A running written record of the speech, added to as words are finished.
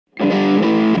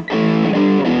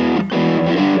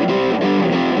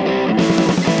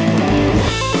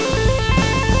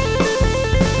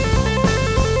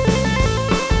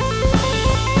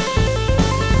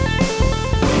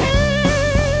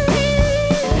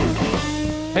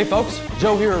Hey folks,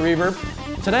 Joe here at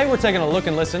Reverb. Today we're taking a look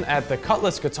and listen at the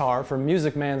Cutlass guitar from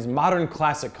Music Man's Modern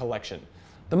Classic collection.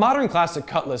 The Modern Classic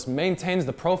Cutlass maintains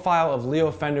the profile of Leo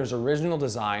Fender's original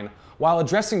design while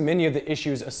addressing many of the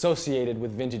issues associated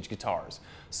with vintage guitars,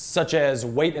 such as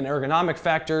weight and ergonomic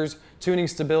factors, tuning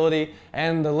stability,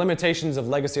 and the limitations of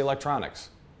legacy electronics.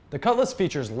 The Cutlass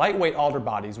features lightweight alder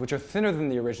bodies which are thinner than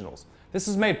the originals. This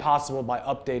is made possible by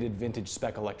updated vintage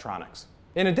spec electronics.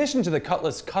 In addition to the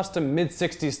Cutlass custom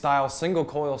mid-60s style single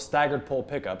coil staggered pole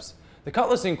pickups, the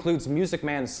Cutlass includes Music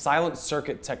Man's silent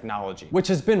circuit technology, which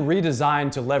has been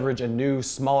redesigned to leverage a new,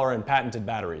 smaller and patented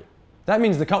battery. That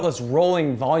means the Cutlass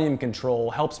rolling volume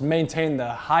control helps maintain the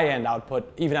high-end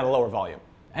output even at a lower volume.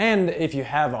 And if you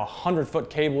have a 100-foot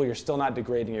cable, you're still not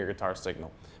degrading your guitar signal.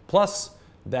 Plus,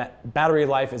 that battery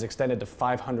life is extended to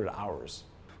 500 hours.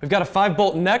 We've got a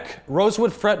 5-bolt neck,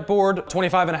 rosewood fretboard,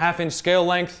 25.5-inch scale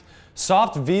length,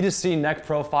 soft V to C neck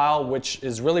profile, which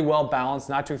is really well balanced,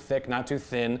 not too thick, not too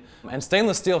thin, and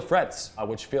stainless steel frets,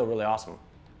 which feel really awesome.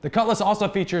 The Cutlass also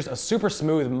features a super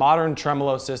smooth modern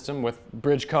tremolo system with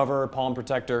bridge cover, palm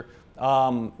protector,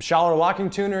 shallower locking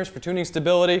tuners for tuning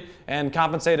stability, and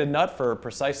compensated nut for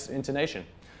precise intonation.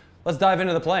 Let's dive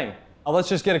into the playing. Let's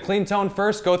just get a clean tone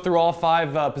first, go through all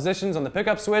 5 positions on the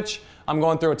pickup switch. I'm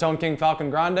going through a Tone King Falcon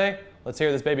Grande. Let's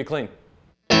hear this baby clean.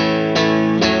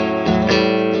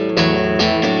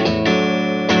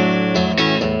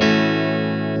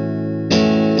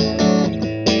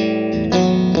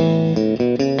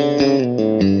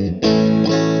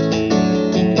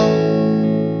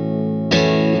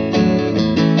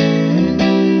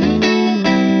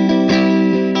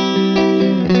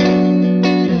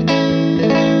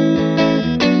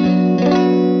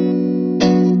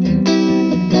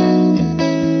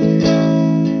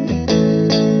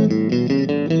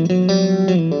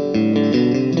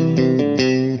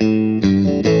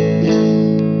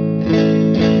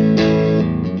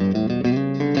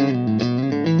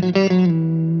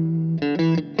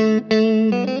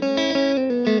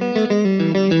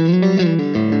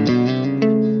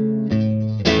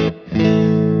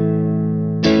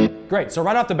 Great, so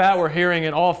right off the bat we're hearing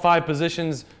in all 5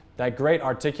 positions that great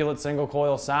articulate single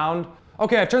coil sound.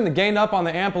 Okay, I've turned the gain up on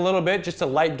the amp a little bit, just a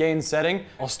light gain setting.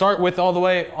 I'll start with all the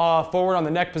way forward on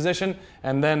the neck position,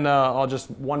 and then I'll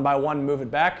just one by one move it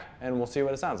back, and we'll see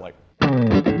what it sounds like.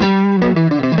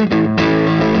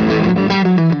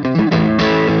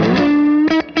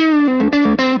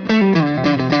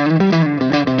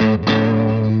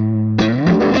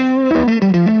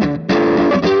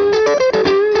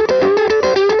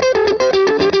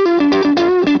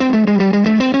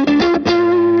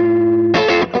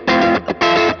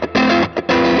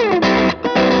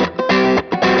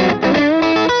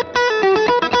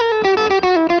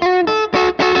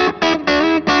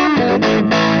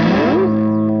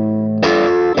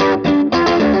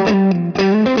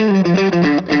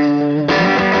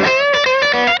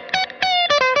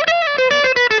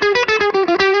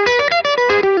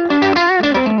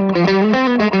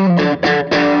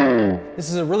 This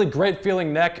is a really great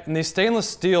feeling neck, and these stainless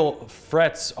steel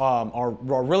frets are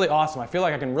really awesome. I feel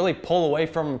like I can really pull away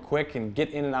from them quick and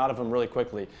get in and out of them really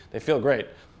quickly. They feel great.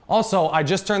 Also, I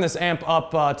just turned this amp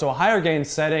up to a higher gain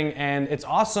setting, and it's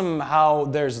awesome how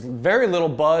there's very little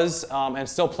buzz and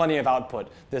still plenty of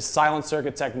output. This silent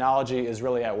circuit technology is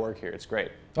really at work here. It's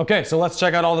great. Okay, so let's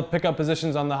check out all the pickup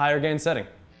positions on the higher gain setting.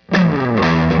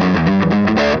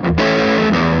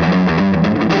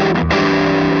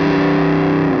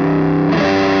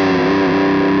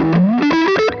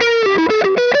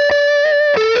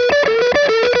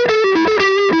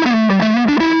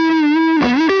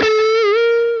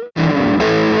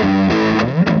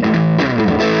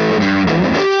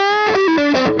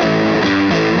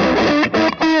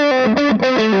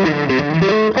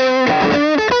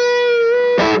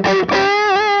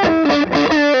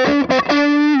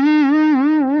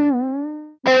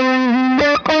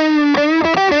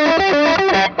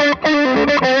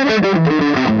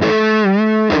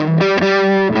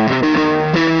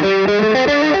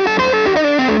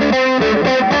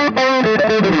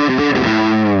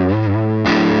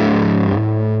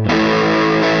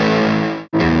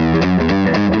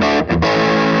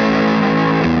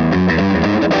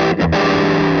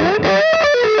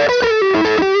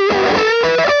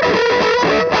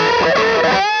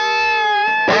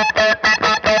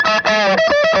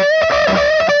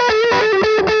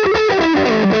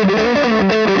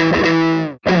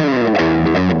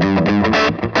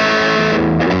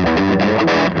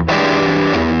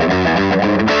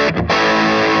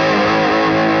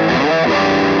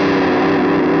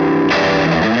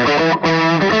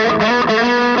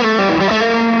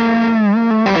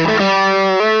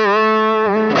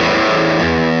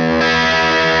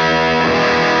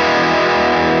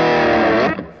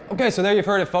 Okay, so there you've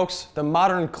heard it, folks. The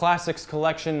Modern Classics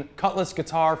Collection Cutlass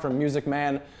guitar from Music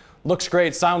Man. Looks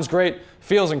great, sounds great,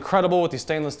 feels incredible with these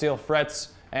stainless steel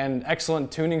frets and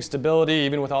excellent tuning stability,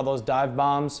 even with all those dive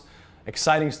bombs.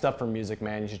 Exciting stuff from Music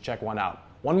Man. You should check one out.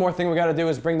 One more thing we got to do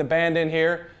is bring the band in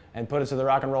here and put it to the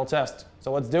rock and roll test.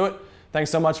 So let's do it.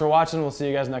 Thanks so much for watching. We'll see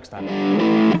you guys next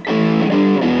time.